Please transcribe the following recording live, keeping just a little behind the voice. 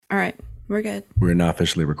All right. We're good. We're not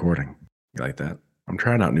officially recording. You like that? I'm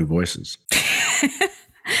trying out new voices.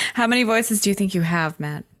 How many voices do you think you have,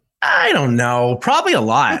 Matt? I don't know. Probably a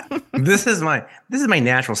lot. This is my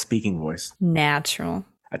natural speaking voice. Natural.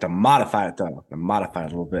 I have to modify it, though. I modify it a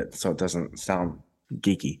little bit so it doesn't sound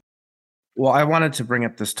geeky. Well, I wanted to bring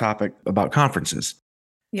up this topic about conferences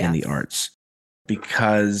in the arts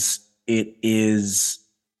because it is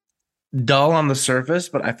dull on the surface,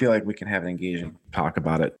 but I feel like we can have an engaging talk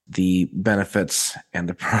about it. The benefits and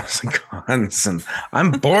the pros and cons. And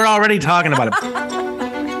I'm bored already talking about it.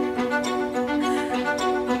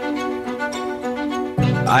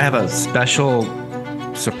 I have a special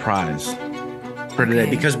surprise for today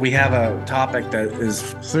because we have a topic that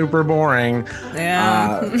is super boring.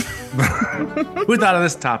 Yeah. Who thought of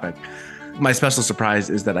this topic? My special surprise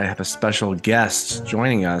is that I have a special guest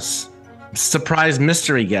joining us. Surprise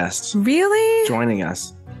mystery guest. Really? Joining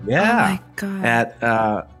us. Yeah. Oh my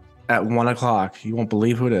God. At 1 o'clock. You won't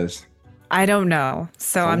believe who it is. I don't know.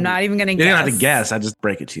 So I'm not even going to guess. You don't have to guess. I just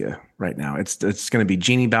break it to you right now. It's going to be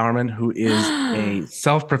Jeannie Bowerman, who is a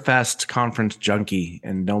self-professed conference junkie,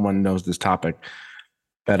 and no one knows this topic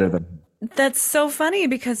better than. That's so funny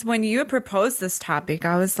because when you proposed this topic,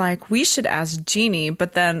 I was like, we should ask Jeannie.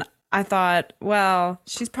 But then I thought, well,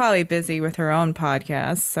 she's probably busy with her own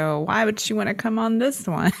podcast. So why would she want to come on this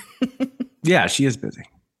one? Yeah, she is busy,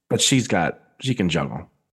 but she can juggle.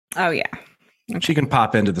 Oh, yeah. Okay. She can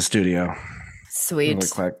pop into the studio. Sweet. Really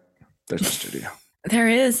quick. There's the studio. There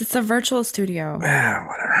is. It's a virtual studio. Yeah,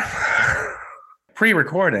 whatever.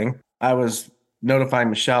 Pre-recording, I was notifying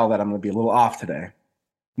Michelle that I'm going to be a little off today.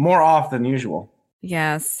 More off than usual.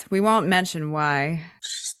 Yes. We won't mention why.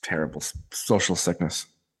 It's just terrible social sickness.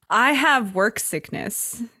 I have work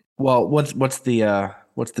sickness. Well, what's the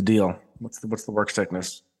deal? What's the work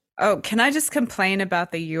sickness? Oh, can I just complain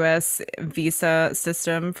about the U.S. visa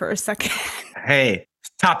system for a second? Hey,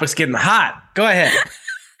 this topic's getting hot. Go ahead.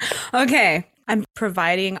 Okay. I'm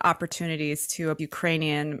providing opportunities to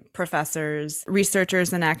Ukrainian professors,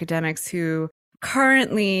 researchers, and academics who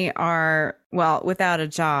currently are, well, without a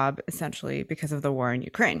job, essentially, because of the war in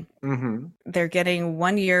Ukraine. Mm-hmm. They're getting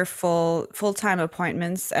 1 year full-time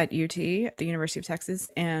appointments at UT, the University of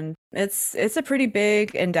Texas, and it's a pretty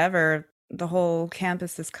big endeavor. The whole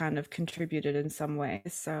campus has kind of contributed in some way.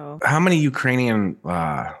 So, how many Ukrainian?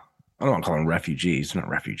 I don't want to call them refugees. They're not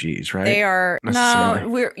refugees, right? They are. No,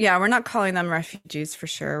 we're not calling them refugees for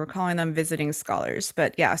sure. We're calling them visiting scholars.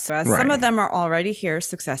 But yeah, so some of them are already here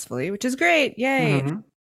successfully, which is great. Yay. Mm-hmm.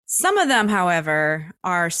 Some of them, however,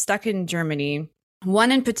 are stuck in Germany.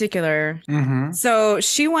 One in particular. Mm-hmm. So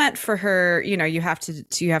she went for her, you have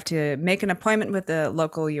to make an appointment with the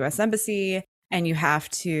local US embassy. And you have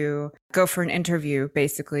to go for an interview,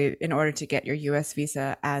 basically, in order to get your U.S.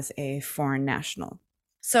 visa as a foreign national.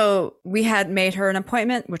 So we had made her an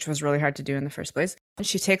appointment, which was really hard to do in the first place. And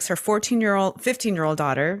she takes her 15-year-old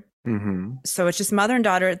daughter. Mm-hmm. So it's just mother and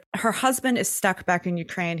daughter. Her husband is stuck back in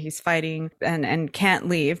Ukraine. He's fighting and can't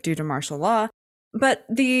leave due to martial law. But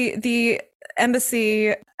the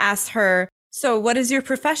embassy asks her, so what is your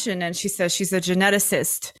profession? And she says she's a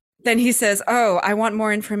geneticist. Then he says, oh, I want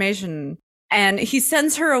more information. And he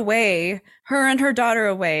sends her and her daughter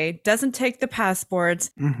away, doesn't take the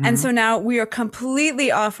passports. Mm-hmm. And so now we are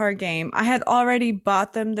completely off our game. I had already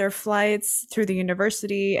bought them their flights through the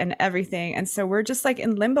university and everything. And so we're just like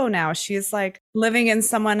in limbo now. She is like living in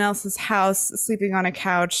someone else's house, sleeping on a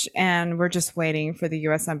couch. And we're just waiting for the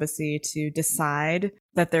US embassy to decide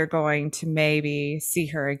that they're going to maybe see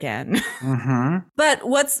her again. Mm-hmm. But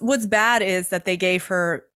what's bad is that they gave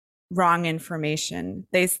her wrong information.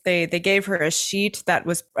 They gave her a sheet that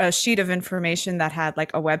was a sheet of information that had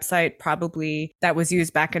like a website probably that was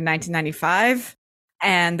used back in 1995.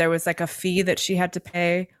 And there was like a fee that she had to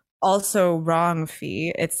pay. Also wrong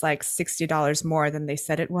fee. It's like $60 more than they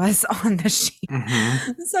said it was on the sheet.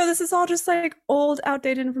 Mm-hmm. So this is all just like old,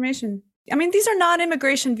 outdated information. I mean, these are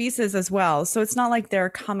non-immigration visas as well. So it's not like they're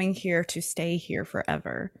coming here to stay here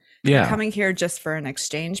forever. Yeah. They're coming here just for an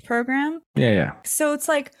exchange program. Yeah. So it's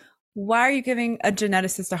like, why are you giving a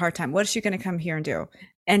geneticist a hard time? What is she going to come here and do?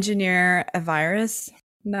 Engineer a virus?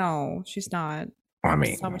 No, she's not. I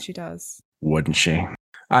mean, that's not what she does. Wouldn't she?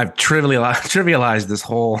 I've trivialized this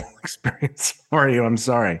whole experience for you. I'm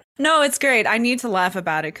sorry. No, it's great. I need to laugh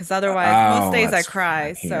about it because otherwise most days I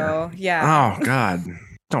cry. So yeah. Oh God.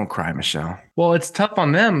 Don't cry, Michelle. Well, it's tough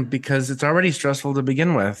on them because it's already stressful to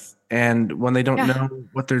begin with. And when they don't know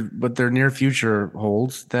what their near future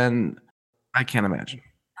holds, then I can't imagine.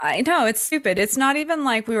 I know, it's stupid. It's not even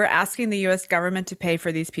like we were asking the US government to pay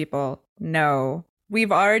for these people. No,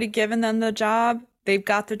 we've already given them the job. they've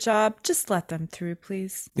got the job. Just let them through,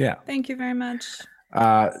 please. Yeah. Thank you very much.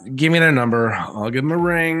 Give me their number. I'll give them a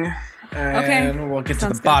ring. And we'll get to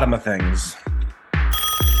the bottom of things.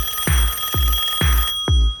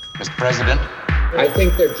 Mr. President? I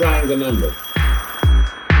think they're trying the number.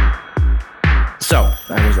 So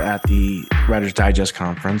I was at the Writer's Digest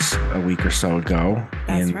conference a week or so ago.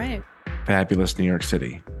 That's right. Fabulous New York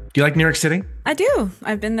City. Do you like New York City? I do.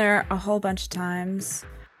 I've been there a whole bunch of times.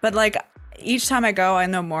 But like each time I go, I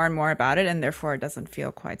know more and more about it. And therefore, it doesn't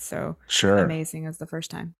feel quite so amazing as the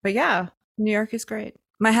first time. But yeah, New York is great.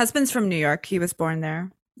 My husband's from New York. He was born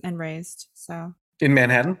there and raised. So in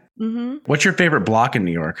Manhattan? Mm-hmm. What's your favorite block in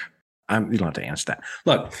New York? You don't have to answer that.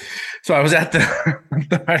 Look, so I was at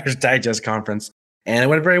the Writer's Digest conference, and it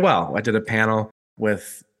went very well. I did a panel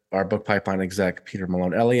with our book pipeline exec, Peter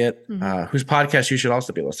Malone Elliott, whose podcast you should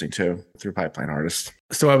also be listening to through Pipeline Artists.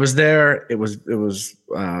 So I was there. It was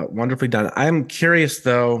wonderfully done. I'm curious,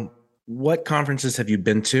 though, what conferences have you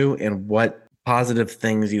been to and what positive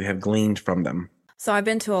things you have gleaned from them? So I've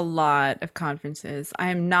been to a lot of conferences.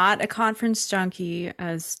 I am not a conference junkie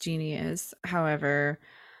as Jeannie is. However,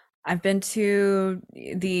 I've been to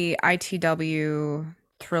the ITW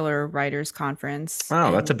Thriller Writers Conference.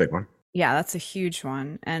 Wow, that's a big one. Yeah, that's a huge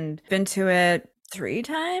one. And been to it 3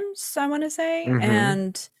 times, I want to say.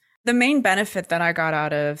 And the main benefit that I got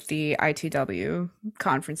out of the ITW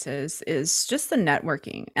conferences is just the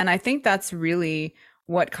networking. And I think that's really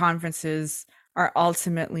what conferences are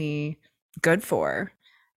ultimately good for,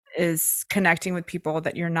 is connecting with people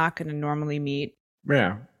that you're not going to normally meet.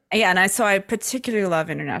 Yeah. Yeah, and I particularly love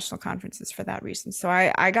international conferences for that reason. So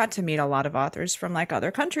I got to meet a lot of authors from like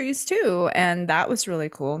other countries too, and that was really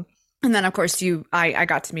cool. And then of course I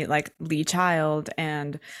got to meet like Lee Child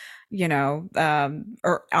and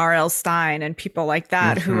or R.L. Stein and people like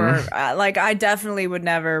that who are like, I definitely would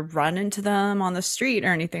never run into them on the street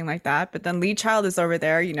or anything like that. But then Lee Child is over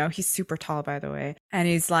there, he's super tall, by the way. And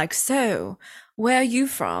he's like, so where are you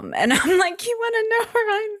from? And I'm like, you want to know where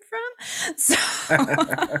I'm from?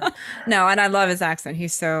 So no, and I love his accent.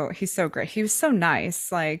 He's so great. He was so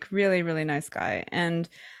nice, like really, really nice guy. And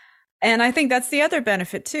I think that's the other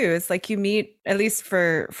benefit too. Is like you meet, at least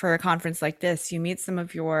for a conference like this, you meet some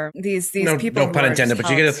of these people. No pun intended, but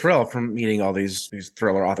you get a thrill from meeting all these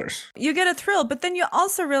thriller authors. You get a thrill, but then you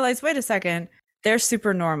also realize, wait a second, they're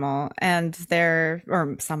super normal, and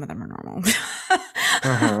or some of them are normal.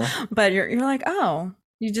 But you're like, oh,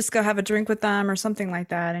 you just go have a drink with them or something like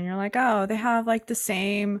that, and you're like, oh, they have like the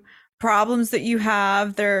same problems that you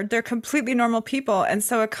have. They're completely normal people, and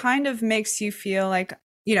so it kind of makes you feel like,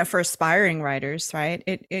 for aspiring writers, right?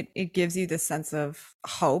 It gives you this sense of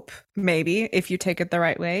hope, maybe, if you take it the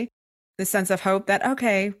right way. The sense of hope that,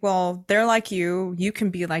 okay, well, they're like you can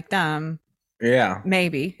be like them. Yeah.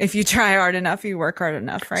 Maybe. If you try hard enough, you work hard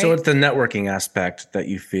enough, right? So it's the networking aspect that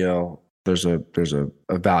you feel there's a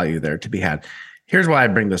value there to be had. Here's why I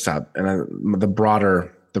bring this up, and the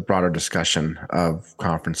broader discussion of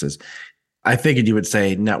conferences. I figured you would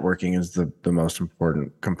say networking is the most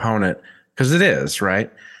important component, because it is,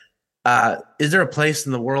 right? Is there a place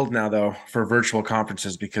in the world now, though, for virtual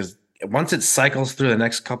conferences? Because once it cycles through the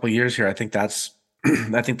next couple of years here, I think that's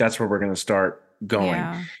where we're going to start going.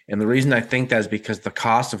 Yeah. And the reason I think that is because the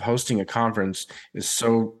cost of hosting a conference is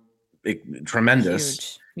so tremendous.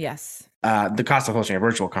 Huge. Yes. The cost of hosting a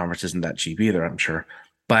virtual conference isn't that cheap either, I'm sure.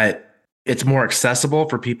 But it's more accessible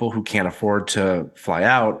for people who can't afford to fly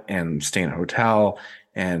out and stay in a hotel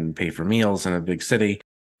and pay for meals in a big city.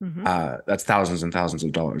 That's thousands and thousands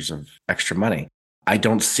of dollars of extra money. I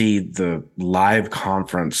don't see the live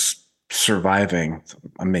conference surviving.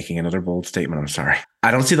 I'm making another bold statement. I'm sorry. I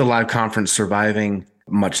don't see the live conference surviving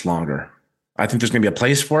much longer. I think there's going to be a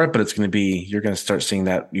place for it, but you're going to start seeing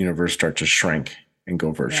that universe start to shrink and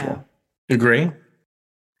go virtual. Yeah. Agree?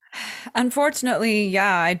 Unfortunately,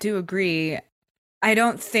 yeah, I do agree. I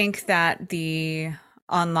don't think that the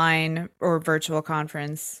online or virtual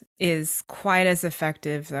conference is quite as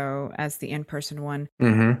effective, though, as the in-person one.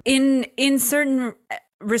 In certain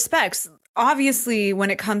respects. Obviously, when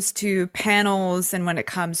it comes to panels and when it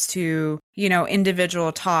comes to,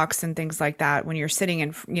 individual talks and things like that, when you're sitting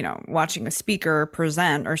and, watching a speaker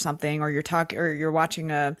present or something, or you're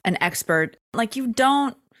watching an expert, like, you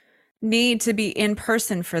don't need to be in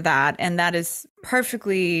person for that. And that is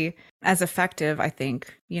perfectly as effective, I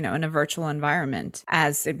think, in a virtual environment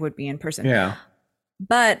as it would be in person. Yeah.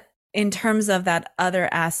 But in terms of that other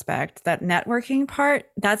aspect, that networking part,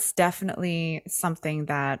 that's definitely something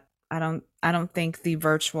that I don't think the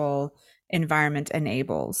virtual environment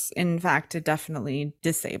enables. In fact, it definitely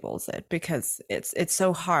disables it, because it's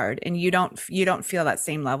so hard, and you don't feel that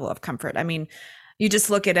same level of comfort. I mean, You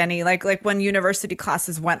just look at any, like when university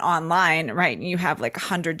classes went online, right? And you have like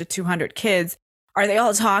 100 to 200 kids. Are they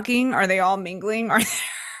all talking? Are they all mingling?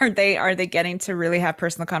 Are they getting to really have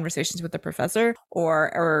personal conversations with the professor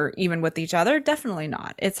or even with each other? Definitely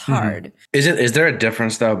not. It's hard. Is there a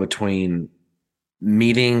difference though between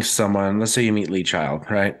meeting someone? Let's say you meet Lee Child,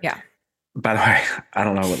 right? Yeah. By the way, I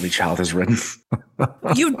don't know what Lee Child has written.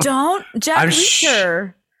 You don't? Jack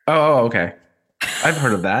Reacher. Oh, okay. I've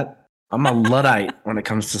heard of that. I'm a Luddite when it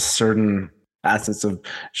comes to certain facets of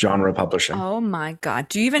genre publishing. Oh my God.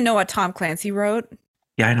 Do you even know what Tom Clancy wrote?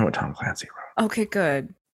 Yeah, I know what Tom Clancy wrote. Okay,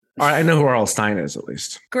 good. All right, I know who R.L. Stein is, at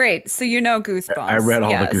least. Great. So you know Goosebumps. I read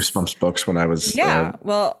all the Goosebumps books when I was... Yeah.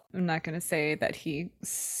 Well, I'm not going to say that he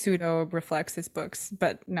pseudo-reflects his books,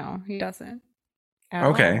 but no, he doesn't.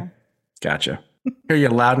 Okay. All. Gotcha. Hear you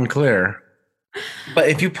loud and clear. But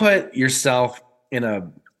if you put yourself in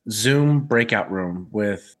a Zoom breakout room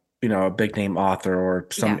with, a big name author or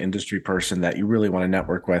some industry person that you really want to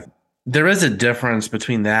network with, there is a difference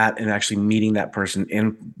between that and actually meeting that person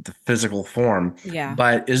in the physical form. Yeah.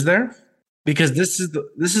 But is there? Because this is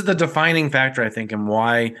the defining factor, I think, in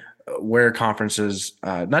where conferences,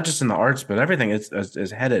 not just in the arts, but everything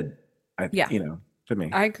is headed. To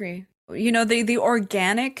me. I agree. The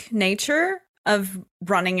organic nature of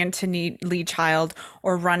running into Lee Child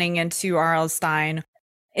or running into R.L. Stein,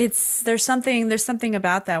 there's something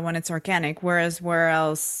about that when it's organic. Whereas where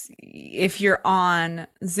else, if you're on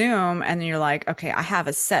Zoom and you're like, okay, I have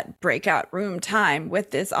a set breakout room time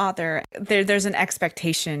with this author, there's an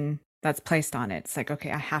expectation that's placed on it. It's like,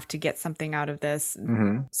 okay, I have to get something out of this.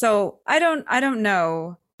 Mm-hmm. So I don't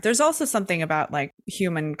know. There's also something about like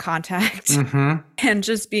human contact and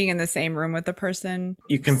just being in the same room with the person.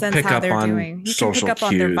 You can pick up on social cues.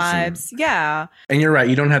 On their vibes. Yeah. And you're right.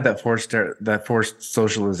 You don't have that forced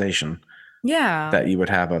socialization. Yeah. That you would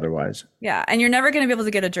have otherwise. Yeah. And you're never going to be able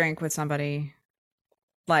to get a drink with somebody.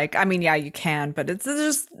 Like, I mean, yeah, you can, but it's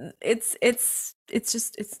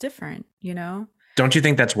different, Don't you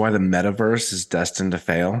think that's why the metaverse is destined to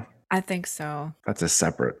fail? I think so. That's a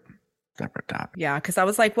separate topic. Yeah, because I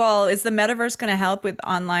was like, well, is the metaverse going to help with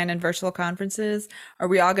online and virtual conferences? Are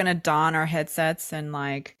we all going to don our headsets and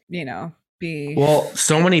be... Well,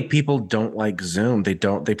 so many people don't like Zoom. They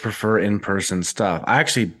prefer in-person stuff.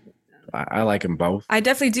 I like them both. I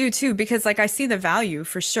definitely do too, because I see the value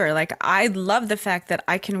for sure. Like, I love the fact that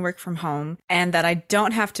I can work from home and that I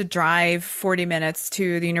don't have to drive 40 minutes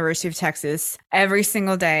to the University of Texas every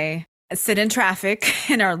single day, sit in traffic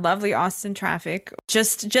in our lovely Austin traffic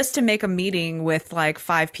just to make a meeting with like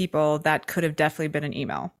 5 people that could have definitely been an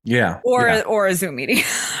email. Yeah. Or a Zoom meeting,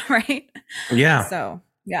 right? Yeah. So,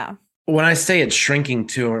 yeah. When I say it's shrinking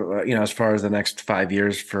too, as far as the next 5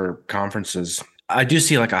 years for conferences, I do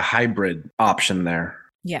see like a hybrid option there.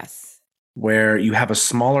 Yes. Where you have a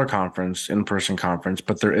smaller conference, in-person conference,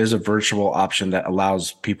 but there is a virtual option that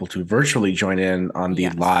allows people to virtually join in on the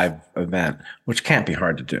live event, which can't be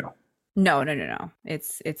hard to do. No.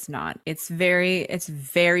 It's not. It's very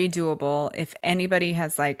doable. If anybody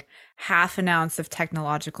has like half an ounce of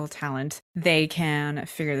technological talent, they can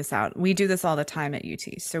figure this out. We do this all the time at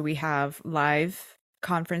UT. So we have live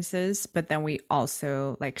conferences, but then we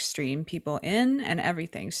also like stream people in and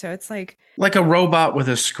everything. So it's like a robot with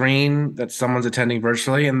a screen that someone's attending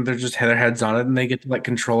virtually, and they're just their heads on it and they get to like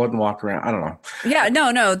control it and walk around. I don't know. Yeah,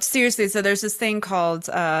 no, seriously. So there's this thing called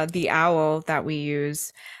the Owl that we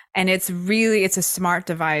use. And it's a smart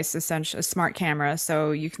device, essentially a smart camera.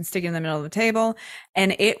 So you can stick it in the middle of the table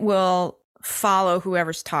and it will follow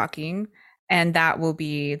whoever's talking. And that will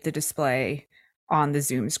be the display on the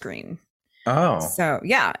Zoom screen. Oh. So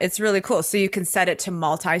yeah, it's really cool. So you can set it to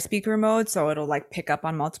multi-speaker mode. So it'll like pick up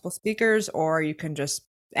on multiple speakers, or you can just,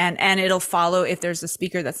 and it'll follow, if there's a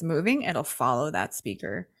speaker that's moving, it'll follow that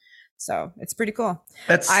speaker. So it's pretty cool.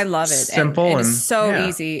 I love it. Simple and it's so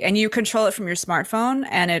easy. And you control it from your smartphone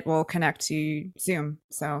and it will connect to Zoom.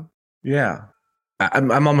 So yeah.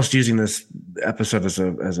 I'm almost using this episode as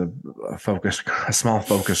a small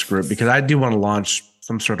focus group, because I do want to launch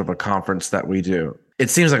some sort of a conference that we do. It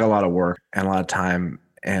seems like a lot of work and a lot of time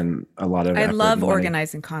and a lot of effort. I love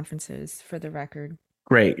organizing conferences, for the record.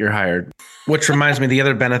 Great, you're hired. Which reminds me, the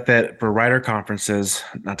other benefit for writer conferences,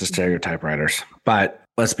 not to stereotype writers, but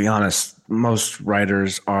let's be honest, most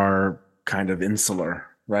writers are kind of insular,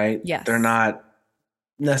 right? Yes. They're not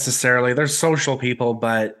necessarily, they're social people,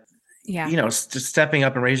 but just stepping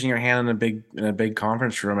up and raising your hand in a big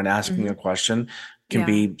conference room and asking a question, can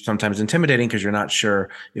be sometimes intimidating because you're not sure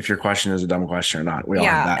if your question is a dumb question or not. We all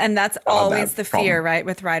have that. And that's always the fear, right?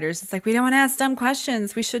 With writers, it's like, we don't want to ask dumb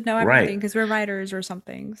questions. We should know everything because we're writers or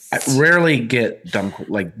something. I rarely get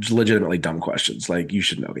legitimately dumb questions. Like, you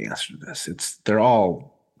should know the answer to this. They're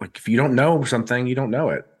all like, if you don't know something, you don't know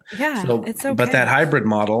it. Yeah, it's okay. But that hybrid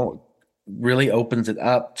model really opens it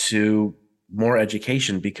up to more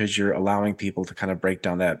education because you're allowing people to kind of break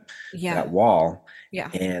down that wall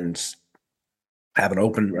and have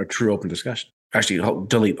a true open discussion. Actually,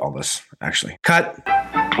 delete all this. Actually, cut.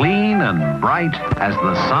 Clean and bright as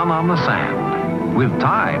the sun on the sand. With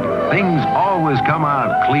Tide, things always come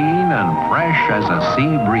out clean and fresh as a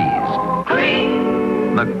sea breeze.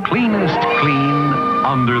 Clean. The cleanest clean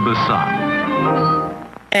under the sun.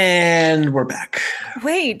 And we're back.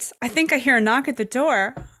 Wait, I think I hear a knock at the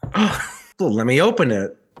door. Well, let me open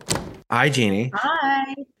it. Hi, Jeannie.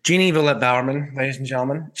 Hi. Jeannie Villette Bowerman, ladies and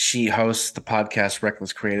gentlemen. She hosts the podcast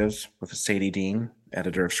Reckless Creatives with Sadie Dean,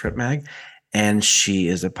 editor of Script Mag. And she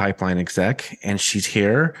is a pipeline exec. And she's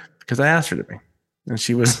here because I asked her to be. And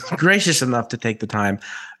she was gracious enough to take the time.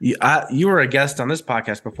 You were a guest on this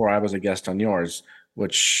podcast before I was a guest on yours,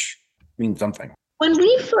 which means something. When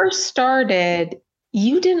we first started,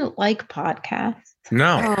 you didn't like podcasts.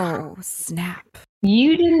 No. Oh, snap.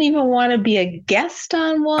 You didn't even want to be a guest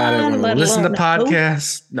on one. I don't want to listen to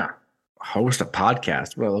podcasts. No. Host a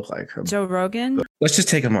podcast. What do I look like? Joe Rogan? Let's just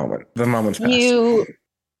take a moment. The moment's passed.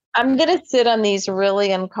 I'm going to sit on these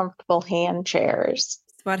really uncomfortable hand chairs.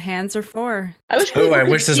 That's what hands are for. I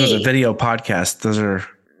wish this was a video podcast.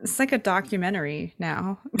 It's like a documentary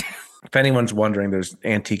now. If anyone's wondering, there's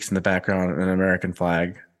antiques in the background and an American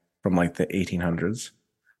flag from like the 1800s.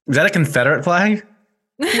 Is that a Confederate flag?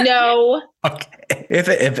 No. Okay. If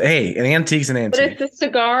an antique's an antique. But it's a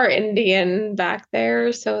cigar Indian back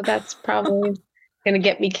there, so that's probably going to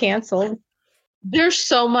get me canceled. There's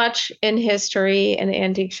so much in history and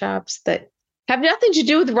antique shops that have nothing to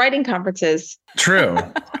do with writing conferences. True.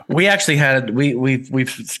 We actually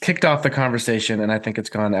we've kicked off the conversation, and I think it's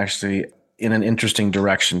gone actually in an interesting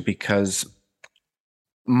direction because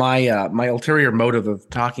my ulterior motive of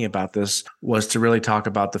talking about this was to really talk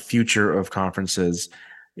about the future of conferences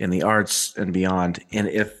in the arts and beyond. And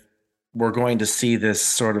if we're going to see this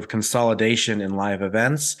sort of consolidation in live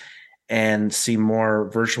events and see more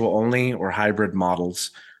virtual only or hybrid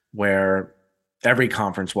models where every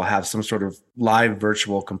conference will have some sort of live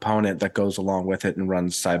virtual component that goes along with it and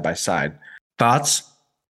runs side by side. Thoughts?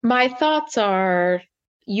 My thoughts are,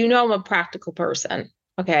 I'm a practical person.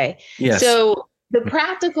 Okay. Yes. So the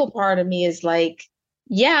practical part of me is like,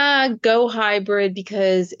 go hybrid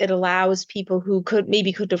because it allows people who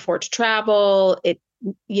couldn't afford to travel. It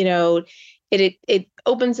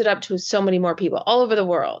opens it up to so many more people all over the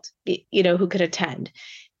world, who could attend.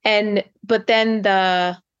 But then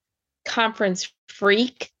the conference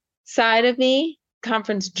freak side of me,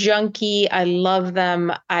 conference junkie, I love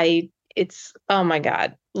them. Oh my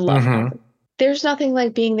God, love them. There's nothing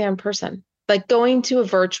like being there in person. Like going to a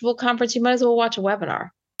virtual conference, you might as well watch a webinar.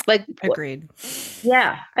 Like, agreed.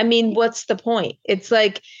 Yeah. I mean, what's the point? It's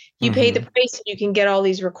like you pay the price and you can get all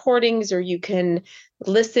these recordings or you can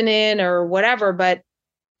listen in or whatever, but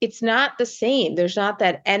it's not the same. There's not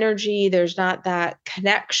that energy. There's not that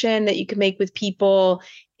connection that you can make with people.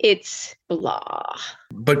 It's blah.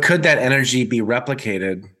 But could that energy be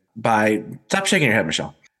replicated stop shaking your head,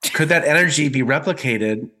 Michelle. Could that energy be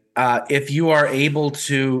replicated if you are able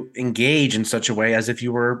to engage in such a way as if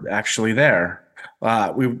you were actually there?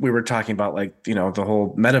 We were talking about the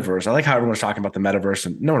whole metaverse. I like how everyone's talking about the metaverse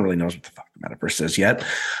and no one really knows what the fuck the metaverse is yet.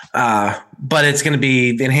 But it's going to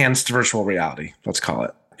be the enhanced virtual reality, let's call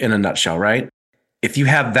it, in a nutshell, right? If you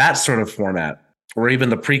have that sort of format or even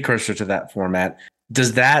the precursor to that format,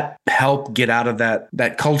 does that help get out of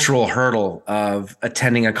that cultural hurdle of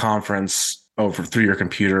attending a conference through your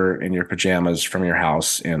computer in your pajamas from your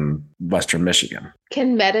house in Western Michigan?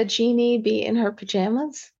 Can Meta Genie be in her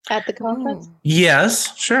pajamas at the conference?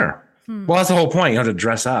 Yes, sure. Well, that's the whole point. You have to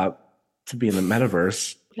dress up to be in the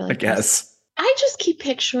metaverse, I guess. I just keep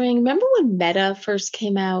picturing, remember when Meta first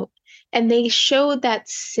came out and they showed that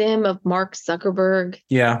sim of Mark Zuckerberg?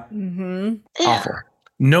 Yeah. Awful.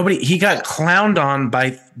 He got clowned on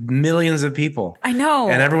by millions of people. I know.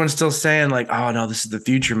 And everyone's still saying like, oh no, this is the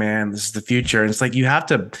future, man. This is the future. And it's like, you have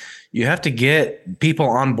to get people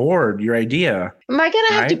on board your idea. Am I going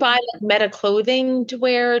to have to buy Meta clothing to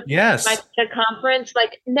wear? Yes. My Meta conference?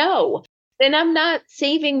 Like, no, then I'm not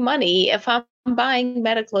saving money if I'm buying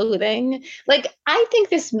Meta clothing. Like, I think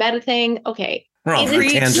this Meta thing, okay. We're on a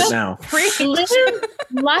tangent now. Live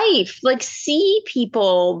life, like see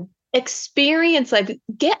people, experience life,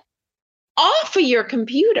 get off of your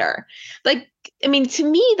computer. Like, I mean, to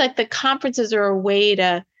me, like the conferences are a way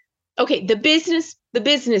to, okay, the business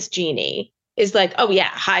genie is like, oh yeah,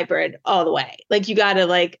 hybrid all the way. Like you got to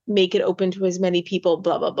like make it open to as many people,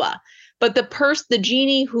 blah, blah, blah. But the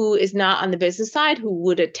genie who is not on the business side, who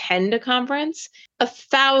would attend a conference,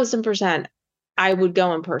 1,000%, I would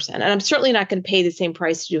go in person. And I'm certainly not going to pay the same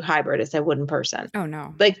price to do hybrid as I would in person. Oh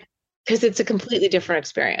no. Like, because it's a completely different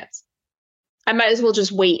experience. I might as well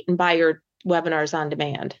just wait and buy your webinars on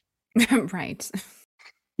demand. Right.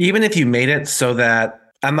 Even if you made it so that,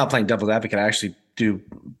 I'm not playing devil's advocate, I actually do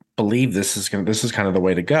believe this is kind of the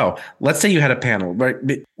way to go. Let's say you had a panel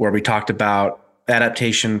where we talked about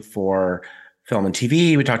adaptation for film and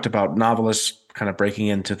TV. We talked about novelists kind of breaking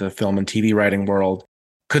into the film and TV writing world.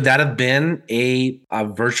 Could that have been a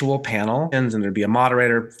virtual panel, and there'd be a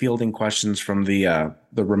moderator fielding questions from the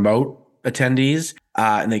remote attendees,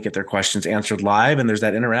 and they get their questions answered live, and there's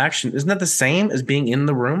that interaction? Isn't that the same as being in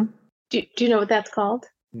the room? Do you know what that's called?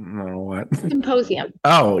 No, what? Symposium.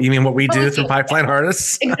 Oh, you mean what we do through Pipeline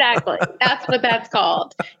Artists? Exactly. That's what that's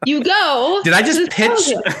called. You go. Did I just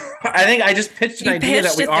pitch? I think I just pitched an idea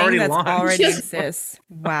that we already launched. Already exists.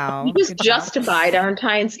 Wow. You just justified our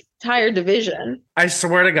entire division. I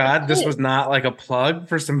swear to God, this was not like a plug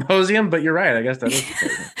for Symposium, but you're right. I guess that is.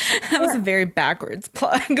 That was a very backwards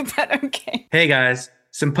plug, but okay. Hey guys,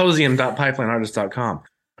 symposium.pipelineartist.com.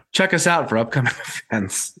 Check us out for upcoming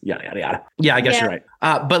events. Yada, yada, yada. Yeah, I guess you're right.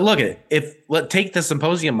 But look at it. Take the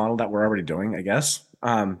Symposium model that we're already doing, I guess.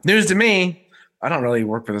 News to me. I don't really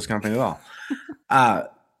work for this company at all.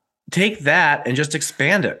 Take that and just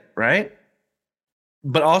expand it, right?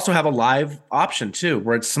 But also have a live option too,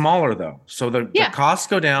 where it's smaller though. So the costs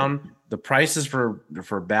go down. The prices for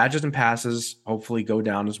badges and passes hopefully go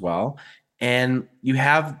down as well. And you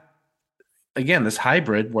have, again, this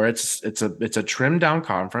hybrid where it's a trimmed down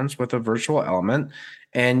conference with a virtual element,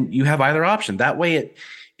 and you have either option. That way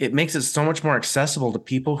it makes it so much more accessible to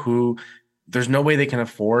people who there's no way they can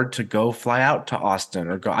afford to go fly out to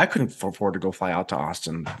Austin I couldn't afford to go fly out to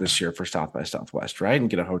Austin this year for South by Southwest, right? And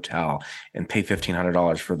get a hotel and pay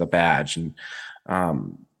 $1,500 for the badge and,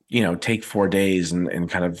 take 4 days and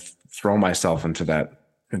kind of throw myself into that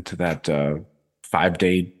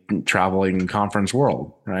 5-day traveling conference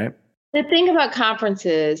world, right? The thing about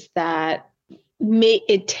conferences that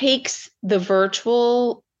it takes the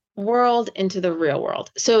virtual world into the real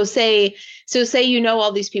world. So say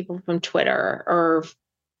all these people from Twitter or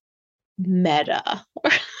Meta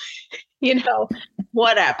or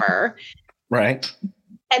whatever. Right.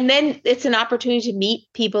 And then it's an opportunity to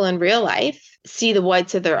meet people in real life, see the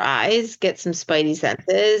whites of their eyes, get some spidey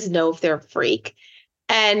senses, know if they're a freak.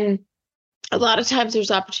 And a lot of times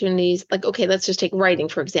there's opportunities like, okay, let's just take writing,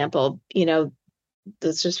 for example,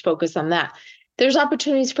 let's just focus on that. There's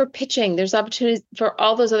opportunities for pitching. There's opportunities for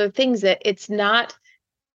all those other things that it's not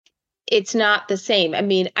the same. I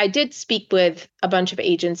mean, I did speak with a bunch of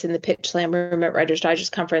agents in the Pitch Slam room at Writers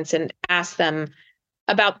Digest conference and asked them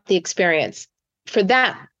about the experience for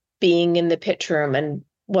them being in the pitch room and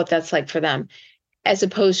what that's like for them, as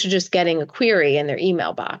opposed to just getting a query in their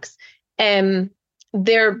email box. And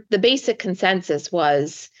the basic consensus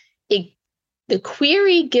was the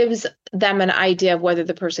query gives them an idea of whether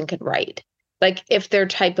the person could write. Like if there are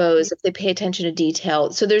typos, if they pay attention to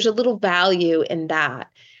detail. So there's a little value in that,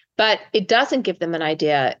 but it doesn't give them an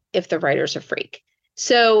idea if the writer's a freak.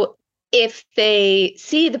 So if they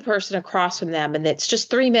see the person across from them and it's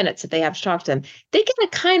just 3 minutes that they have to talk to them, they get a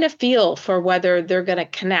kind of feel for whether they're going to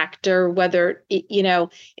connect or whether,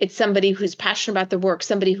 it's somebody who's passionate about their work,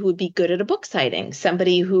 somebody who would be good at a book signing,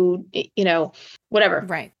 somebody who, whatever,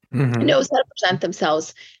 right, knows how to present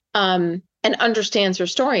themselves. And understands their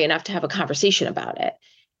story enough to have a conversation about it.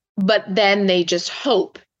 But then they just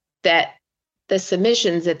hope that the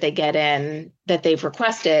submissions that they get in that they've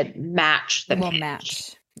requested match the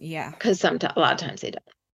match. Yeah. Because a lot of times they don't.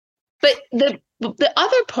 But the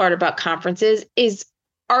other part about conferences is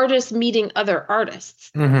artists meeting other artists.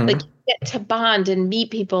 Mm-hmm. Like you get to bond and meet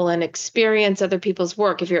people and experience other people's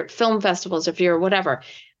work. If you're at film festivals, if you're whatever,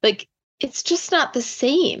 like it's just not the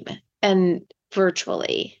same and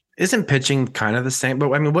virtually. Isn't pitching kind of the same?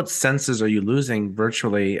 But I mean, what senses are you losing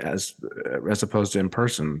virtually as opposed to in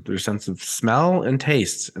person? There's a sense of smell and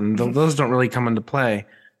taste, and those don't really come into play.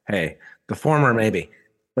 Hey, the former maybe,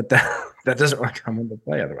 but that doesn't really come into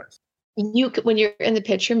play otherwise. When you're in the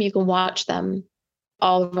pitch room, you can watch them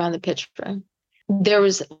all around the pitch room. There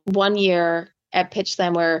was one year at Pitch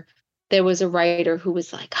Slam where there was a writer who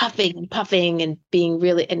was like huffing and puffing and being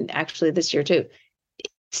really, and actually this year too,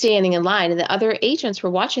 standing in line, and the other agents were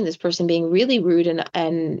watching this person being really rude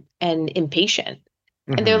and impatient.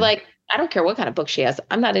 Mm-hmm. And they're like, I don't care what kind of book she has.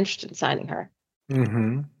 I'm not interested in signing her.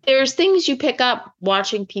 Mm-hmm. There's things you pick up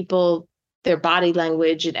watching people, their body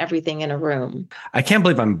language and everything in a room. I can't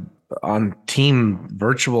believe I'm on team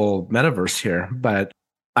virtual metaverse here, but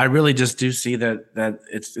I really just do see that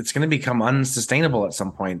it's going to become unsustainable at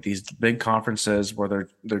some point. These big conferences where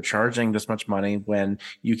they're charging this much money when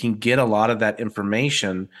you can get a lot of that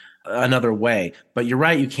information another way. But you're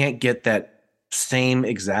right, you can't get that same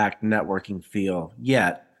exact networking feel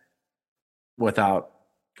yet without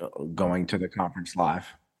going to the conference live.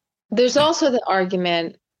 There's also the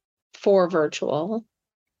argument for virtual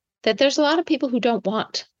that there's a lot of people who don't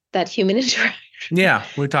want that human interaction. Yeah,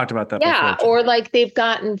 we talked about that before. Or like they've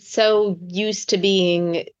gotten so used to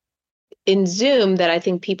being in Zoom that I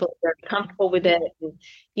think people are very comfortable with it and,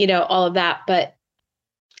 you know, all of that. But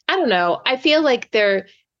I don't know. I feel like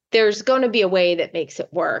there's going to be a way that makes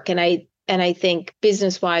it work. And I think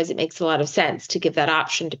business-wise, it makes a lot of sense to give that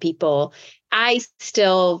option to people. I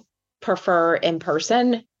still prefer in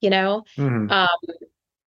person, you know,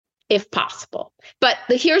 if possible. But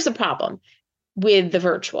here's the problem with the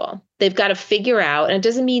virtual. They've got to figure out, and it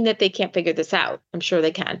doesn't mean that they can't figure this out. I'm sure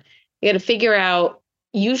they can. You got to figure out,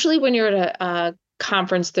 usually when you're at a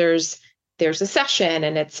conference, there's a session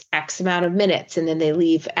and it's X amount of minutes, and then they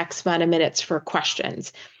leave X amount of minutes for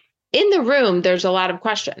questions. In the room, there's a lot of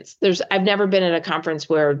questions. I've never been at a conference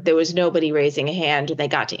where there was nobody raising a hand and they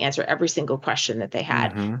got to answer every single question that they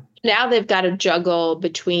had. Now they've got to juggle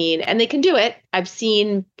between, and they can do it. I've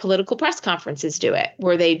seen political press conferences do it,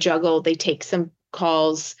 where they juggle, they take some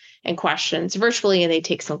calls and questions virtually, and they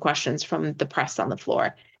take some questions from the press on the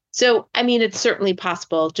floor. So, I mean, it's certainly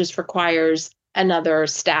possible, just requires another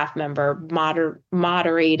staff member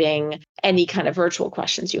moderating any kind of virtual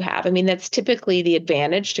questions you have. I mean, that's typically the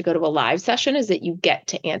advantage to go to a live session, is that you get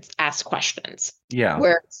to ask questions. Yeah.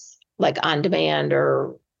 Where it's like on demand,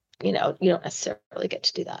 or, you know, you don't necessarily get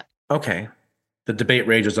to do that. Okay. The debate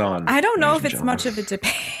rages on. I don't know if it's much of a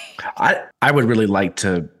debate. I would really like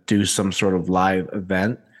to do some sort of live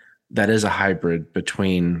event that is a hybrid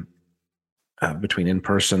between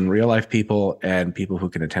in-person real life people and people who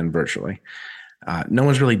can attend virtually. No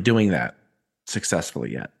one's really doing that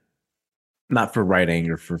successfully yet. Not for writing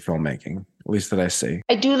or for filmmaking, at least that I see.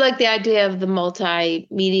 I do like the idea of the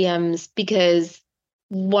multi-mediums, because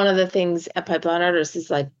one of the things at Pipeline Artists is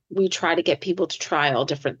like, we try to get people to try all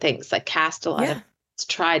different things, like cast a lot of,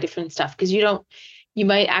 try different stuff. Because you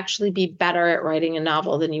might actually be better at writing a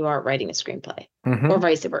novel than you are at writing a screenplay, or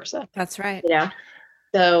vice versa. That's right. Yeah.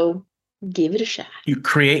 So give it a shot. You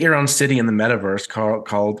create your own city in the metaverse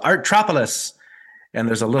called Artropolis. And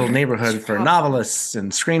there's a little neighborhood for novelists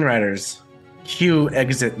and screenwriters. Cue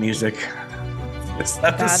exit music. This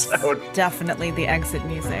episode. That's definitely the exit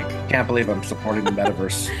music. Can't believe I'm supporting the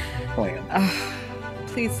metaverse plan.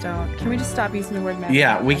 Please don't. Can we just stop using the word metaverse?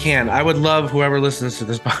 Yeah, we can. I would love whoever listens to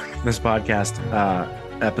this podcast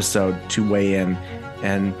episode to weigh in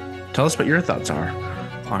and tell us what your thoughts are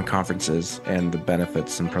on conferences and the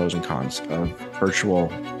benefits and pros and cons of virtual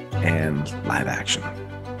and live action.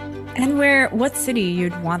 And what city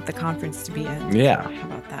you'd want the conference to be in. Yeah. How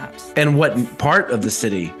about that? And what part of the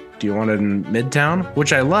city? Do you want it in Midtown,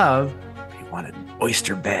 which I love? Or you want it in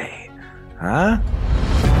Oyster Bay? Huh?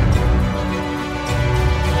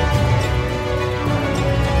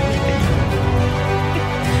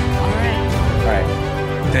 All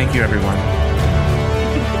right. Thank you, everyone.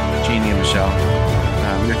 Jeannie and Michelle.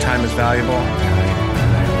 Your time is valuable.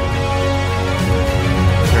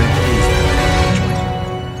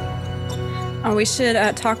 Oh, we should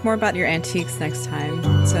talk more about your antiques next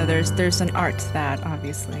time. So there's an art to that,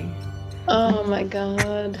 obviously. Oh my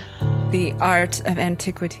God. The art of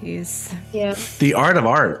antiquities. Yeah. The art of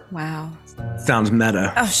art. Wow. Sounds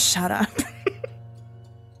meta. Oh, shut up.